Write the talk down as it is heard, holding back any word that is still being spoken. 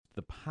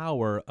the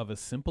power of a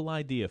simple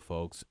idea,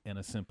 folks, and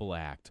a simple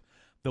act.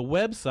 The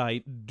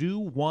website Do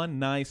One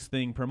Nice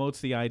Thing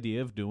promotes the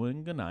idea of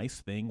doing a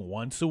nice thing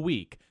once a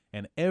week.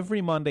 And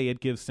every Monday it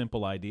gives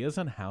simple ideas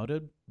on how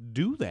to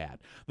do that.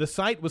 The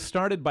site was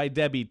started by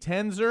Debbie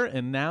Tenzer,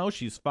 and now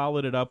she's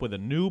followed it up with a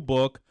new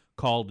book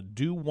called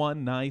Do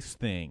One Nice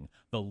Thing,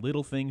 the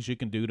little things you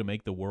can do to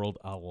make the world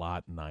a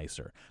lot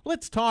nicer.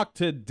 Let's talk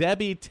to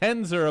Debbie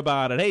Tenzer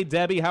about it. Hey,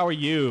 Debbie, how are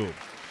you?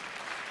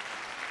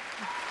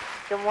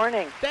 Good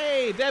morning.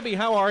 Hey, Debbie,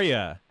 how are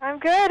you? I'm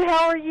good.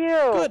 How are you?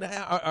 Good.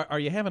 Are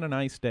you having a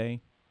nice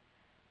day?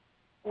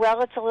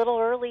 Well, it's a little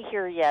early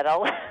here yet.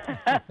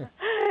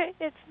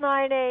 It's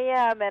 9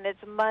 a.m. and it's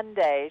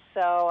Monday,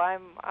 so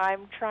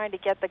I'm trying to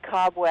get the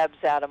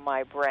cobwebs out of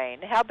my brain.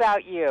 How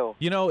about you?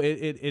 You know,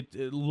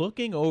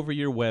 looking over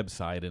your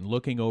website and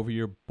looking over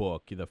your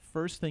book, the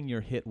first thing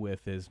you're hit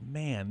with is,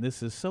 man,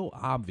 this is so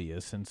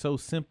obvious and so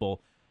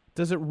simple.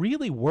 Does it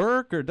really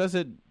work, or does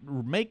it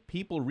make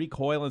people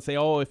recoil and say,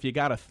 oh, if you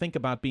got to think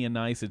about being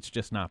nice, it's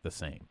just not the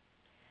same?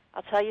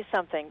 I'll tell you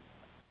something.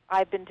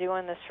 I've been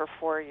doing this for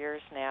 4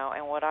 years now,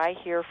 and what I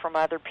hear from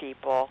other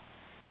people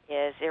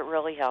is it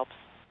really helps.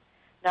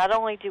 Not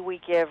only do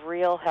we give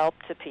real help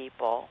to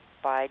people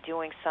by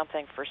doing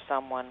something for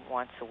someone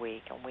once a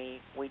week, and we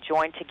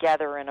join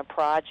together in a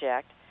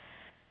project,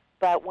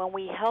 but when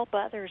we help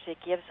others, it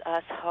gives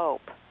us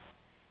hope.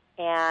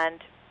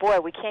 And, boy,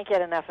 we can't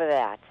get enough of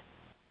that.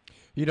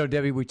 You know,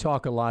 Debbie, we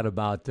talk a lot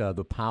about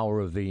the power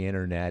of the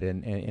Internet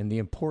and the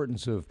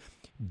importance of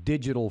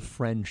digital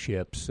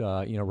friendships,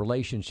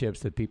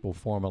 relationships that people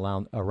form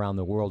around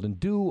the world. And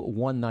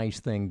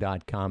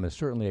DoOneNiceThing.com is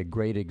certainly a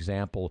great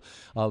example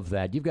of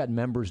that. You've got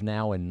members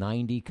now in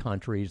 90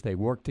 countries. They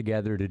work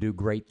together to do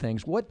great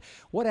things. What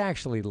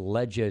actually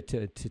led you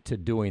to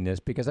doing this?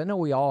 Because I know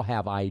we all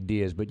have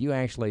ideas, but you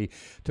actually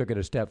took it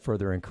a step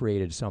further and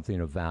created something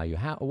of value.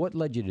 What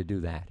led you to do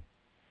that?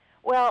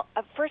 Well,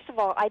 first of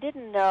all, I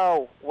didn't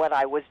know what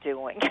I was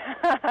doing.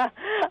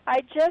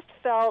 I just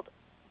felt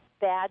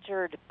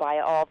badgered by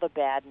all the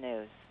bad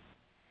news.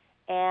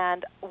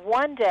 And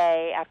one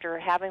day, after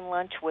having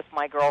lunch with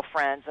my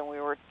girlfriends, and we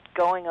were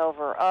going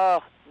over,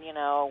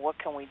 what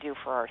can we do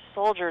for our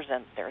soldiers,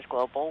 and there's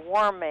global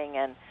warming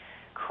and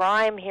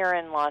crime here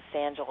in Los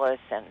Angeles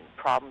and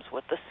problems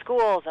with the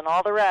schools and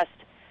all the rest,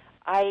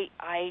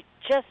 I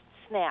just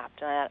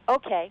snapped. And I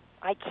thought, okay,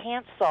 I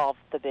can't solve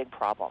the big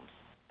problems,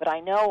 but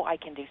I know I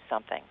can do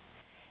something.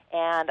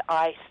 And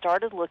I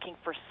started looking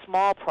for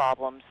small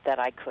problems that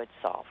I could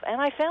solve, and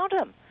I found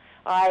them.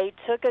 I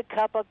took a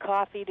cup of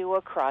coffee to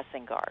a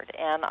crossing guard,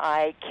 and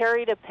I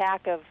carried a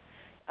pack of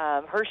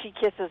Hershey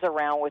Kisses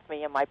around with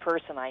me in my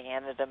purse, and I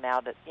handed them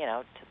out to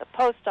the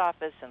post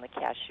office and the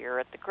cashier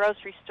at the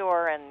grocery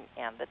store and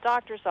the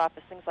doctor's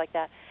office, things like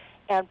that.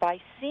 And by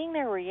seeing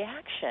their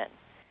reaction,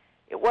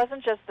 it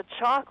wasn't just the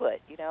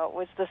chocolate, it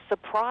was the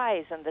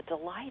surprise and the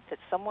delight that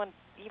someone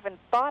even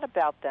thought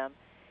about them.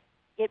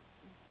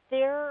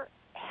 Their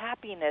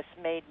happiness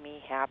made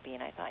me happy,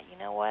 and I thought, you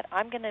know what,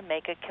 I'm going to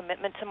make a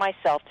commitment to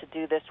myself to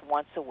do this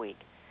once a week.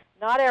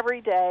 Not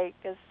every day,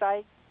 because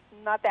I'm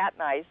not that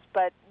nice,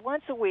 but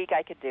once a week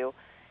I could do.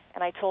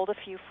 And I told a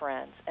few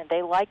friends, and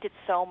they liked it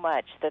so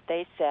much that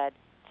they said,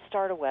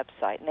 start a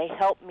website, and they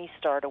helped me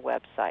start a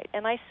website.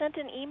 And I sent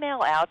an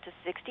email out to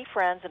 60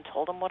 friends and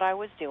told them what I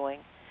was doing.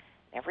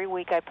 Every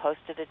week I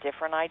posted a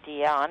different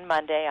idea on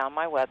Monday on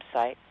my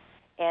website,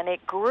 and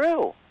it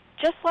grew.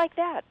 Just like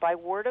that, by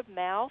word of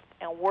mouth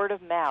and word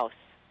of mouse.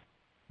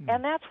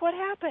 And that's what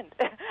happened.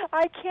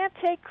 I can't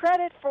take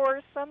credit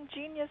for some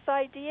genius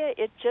idea.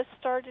 It just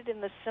started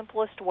in the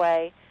simplest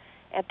way,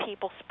 and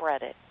people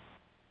spread it.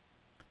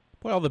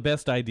 Well, the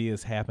best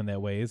ideas happen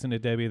that way, isn't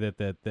it, Debbie?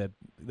 That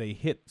they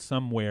hit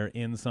somewhere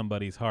in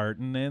somebody's heart,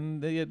 and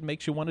then it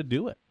makes you want to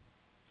do it.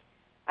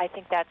 I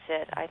think that's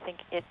it. I think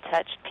it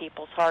touched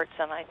people's hearts,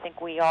 and I think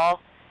we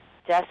all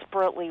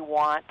desperately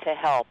want to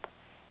help.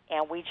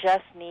 And we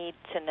just need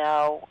to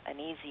know an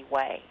easy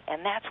way.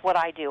 And that's what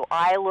I do.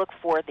 I look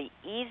for the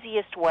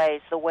easiest ways,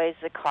 the ways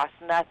that cost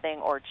nothing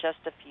or just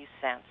a few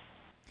cents.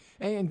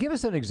 And give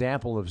us an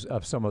example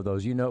of some of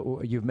those.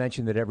 You've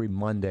mentioned that every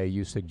Monday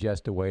you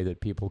suggest a way that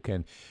people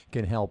can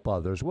help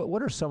others.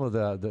 What are some of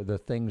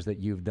the things that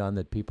you've done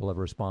that people have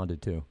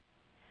responded to?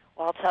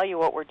 Well, I'll tell you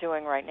what we're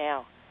doing right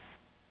now.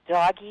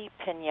 Doggy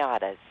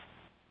piñatas.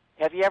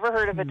 Have you ever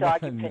heard of a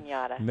doggy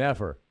piñata?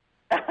 Never.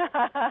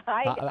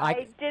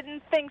 I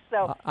didn't think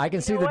so. I can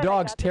see the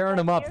dogs tearing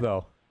them up,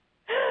 though.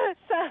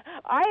 So,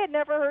 I had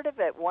never heard of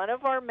it. One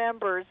of our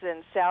members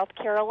in South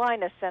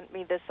Carolina sent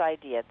me this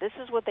idea. This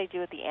is what they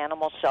do at the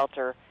animal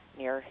shelter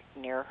near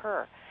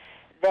her.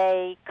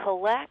 They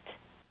collect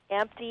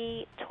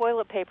empty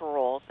toilet paper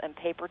rolls and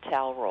paper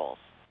towel rolls,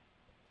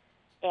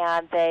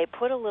 and they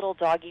put a little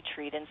doggy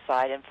treat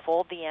inside and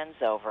fold the ends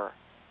over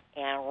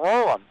and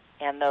roll them.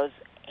 And those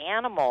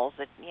animals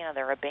that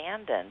they're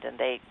abandoned and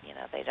they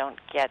don't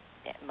get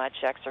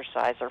much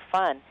exercise or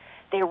fun,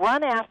 they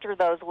run after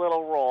those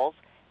little rolls,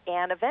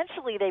 and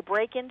eventually they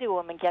break into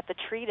them and get the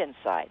treat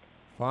inside.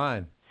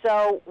 Fine.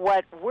 So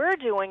what we're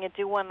doing at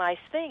Do One Nice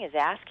Thing is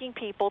asking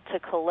people to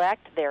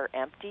collect their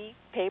empty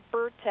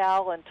paper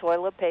towel and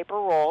toilet paper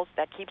rolls.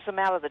 That keeps them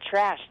out of the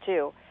trash,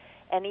 too,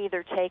 and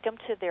either take them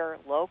to their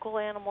local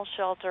animal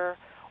shelter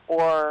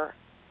or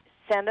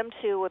send them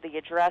to the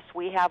address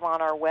we have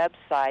on our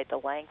website, the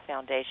Lang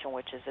Foundation,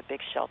 which is a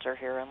big shelter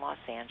here in Los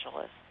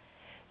Angeles.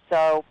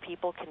 So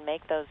people can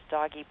make those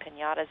doggy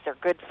piñatas. They're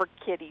good for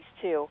kitties,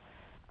 too,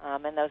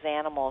 and those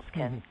animals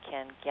can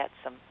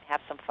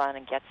have some fun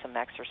and get some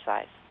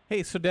exercise.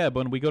 Hey, so Deb,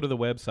 when we go to the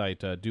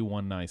website, Do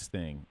One Nice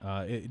Thing,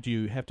 do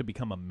you have to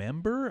become a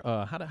member?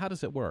 How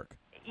does it work?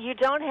 You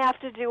don't have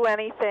to do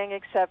anything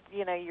except,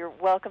 you're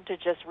welcome to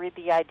just read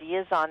the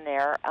ideas on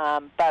there.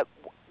 But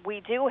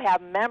we do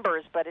have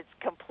members, but it's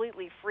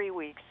completely free.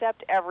 We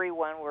accept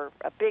everyone. We're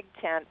a big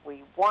tent.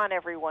 We want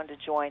everyone to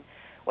join.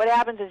 What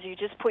happens is you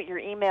just put your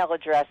email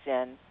address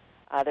in.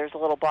 There's a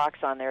little box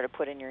on there to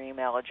put in your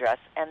email address.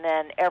 And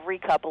then every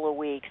couple of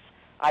weeks,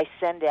 I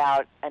send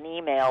out an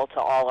email to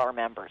all our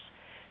members.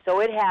 So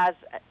it has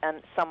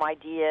some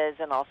ideas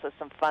and also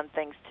some fun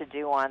things to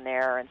do on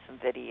there and some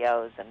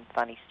videos and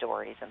funny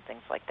stories and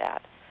things like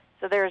that.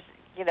 So there's,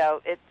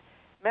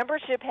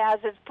 membership has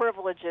its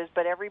privileges,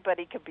 but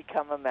everybody can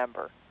become a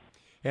member.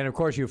 And, of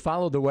course, you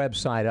followed the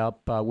website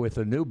up with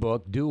a new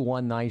book, Do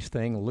One Nice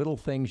Thing, Little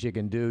Things You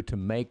Can Do to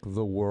Make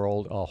the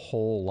World a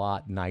Whole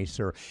Lot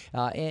Nicer.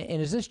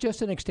 And is this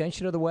just an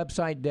extension of the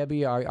website,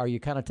 Debbie? Are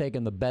you kind of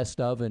taking the best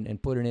of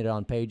and putting it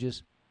on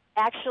pages?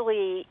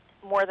 Actually,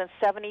 more than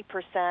 70%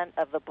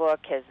 of the book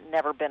has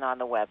never been on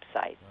the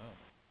website.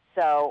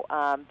 So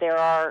there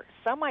are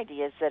some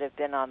ideas that have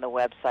been on the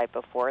website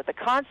before. The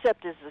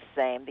concept is the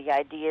same. The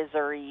ideas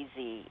are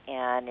easy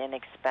and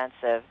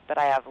inexpensive, but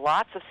I have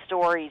lots of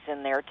stories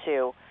in there,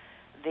 too.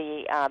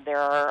 There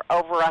are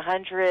over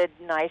 100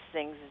 nice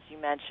things, as you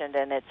mentioned,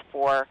 and it's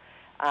for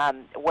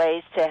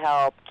ways to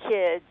help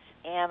kids,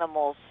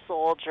 animals,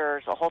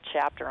 soldiers, a whole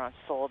chapter on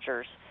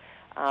soldiers,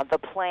 the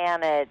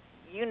planet,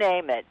 you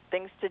name it,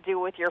 things to do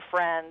with your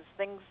friends,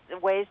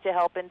 ways to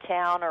help in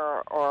town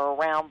or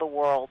around the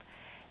world.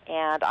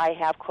 And I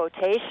have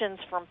quotations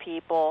from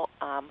people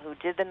who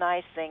did the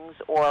nice things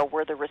or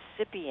were the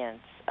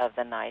recipients of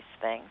the nice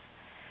things.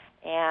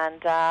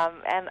 And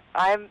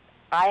I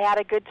had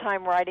a good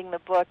time writing the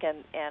book,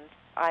 and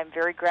I'm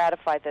very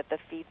gratified that the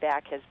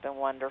feedback has been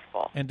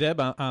wonderful. And Deb,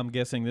 I'm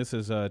guessing this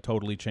has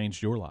totally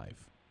changed your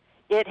life.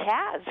 It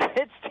has.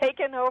 It's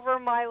taken over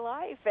my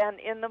life, and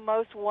in the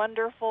most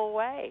wonderful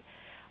way.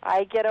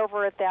 I get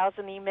over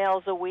 1,000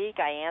 emails a week.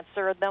 I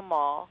answer them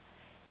all.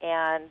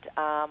 And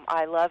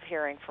I love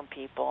hearing from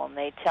people, and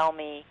they tell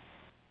me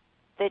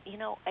that,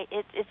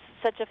 it's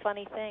such a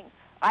funny thing.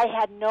 I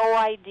had no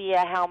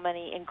idea how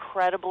many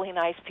incredibly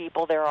nice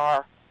people there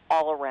are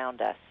all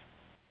around us.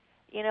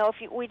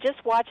 If we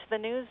just watch the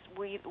news,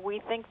 we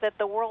think that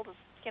the world is,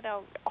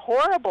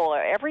 horrible.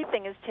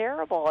 Everything is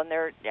terrible, and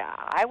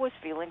I was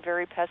feeling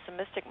very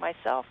pessimistic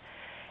myself.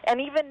 And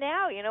even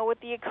now, with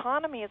the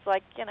economy, it's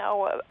like,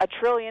 $1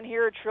 trillion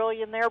here, $1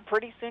 trillion there.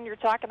 Pretty soon you're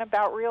talking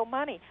about real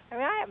money. I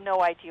mean, I have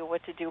no idea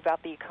what to do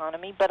about the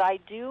economy, but I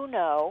do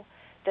know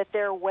that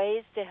there are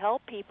ways to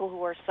help people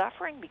who are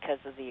suffering because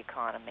of the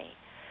economy.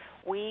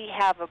 We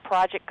have a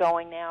project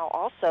going now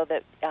also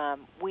that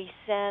we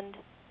send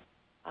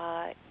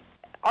art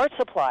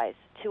supplies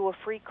to a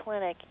free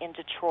clinic in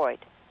Detroit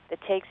that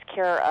takes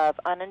care of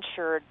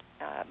uninsured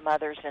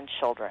mothers and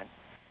children.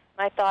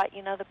 And I thought,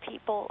 the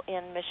people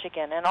in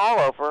Michigan and all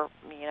over,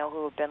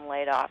 who have been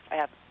laid off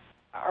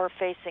are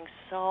facing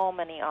so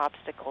many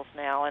obstacles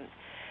now. And,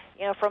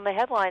 from the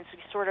headlines,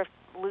 we sort of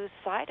lose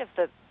sight of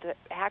the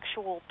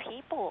actual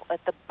people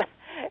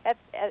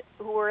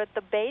who are at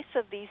the base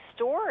of these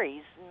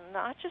stories,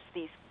 not just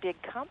these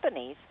big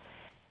companies.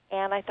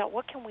 And I thought,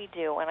 what can we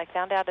do? And I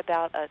found out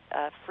about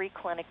a free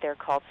clinic there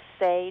called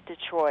Say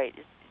Detroit.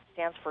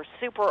 Stands for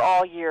Super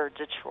All Year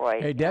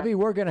Detroit. Hey, Debbie,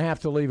 we're going to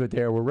have to leave it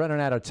there. We're running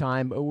out of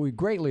time. We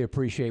greatly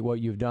appreciate what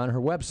you've done. Her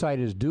website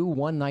is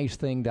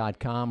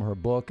doonenice.com. Her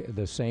book,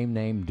 the same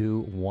name,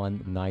 Do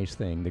One Nice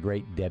Thing. The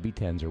great Debbie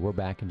Tenzer. We're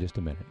back in just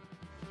a minute.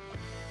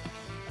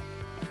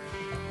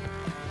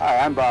 Hi,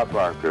 I'm Bob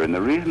Barker, and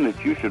the reason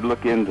that you should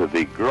look into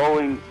the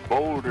growing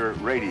Boulder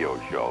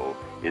radio show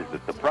is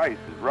that the price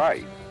is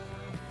right.